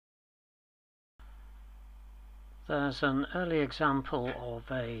There's an early example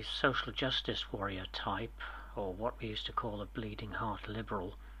of a social justice warrior type, or what we used to call a bleeding heart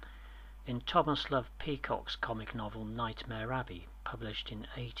liberal, in Thomas Love Peacock's comic novel Nightmare Abbey, published in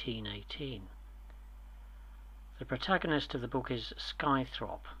 1818. The protagonist of the book is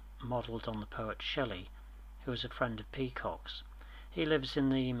Skythrop, modelled on the poet Shelley, who is a friend of Peacock's. He lives in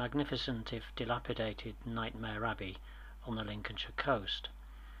the magnificent, if dilapidated, Nightmare Abbey on the Lincolnshire coast.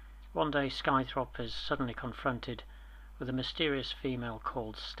 One day Skythrop is suddenly confronted with a mysterious female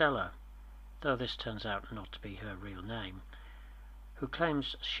called Stella, though this turns out not to be her real name, who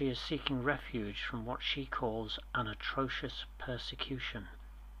claims she is seeking refuge from what she calls an atrocious persecution.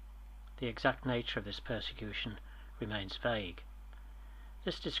 The exact nature of this persecution remains vague.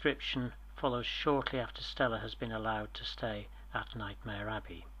 This description follows shortly after Stella has been allowed to stay at Nightmare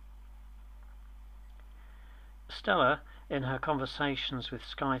Abbey. Stella, in her conversations with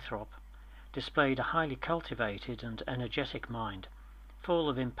Skythrop, displayed a highly cultivated and energetic mind, full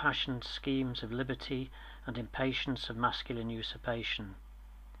of impassioned schemes of liberty and impatience of masculine usurpation.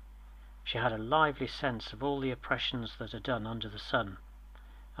 She had a lively sense of all the oppressions that are done under the sun,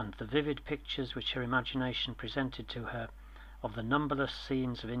 and the vivid pictures which her imagination presented to her of the numberless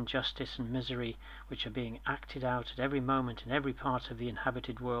scenes of injustice and misery which are being acted out at every moment in every part of the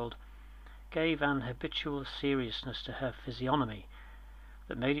inhabited world gave an habitual seriousness to her physiognomy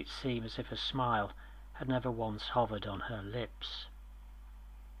that made it seem as if a smile had never once hovered on her lips.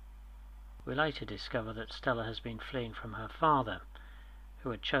 We later discover that Stella has been fleeing from her father,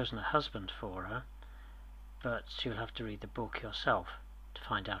 who had chosen a husband for her, but you'll have to read the book yourself to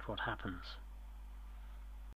find out what happens.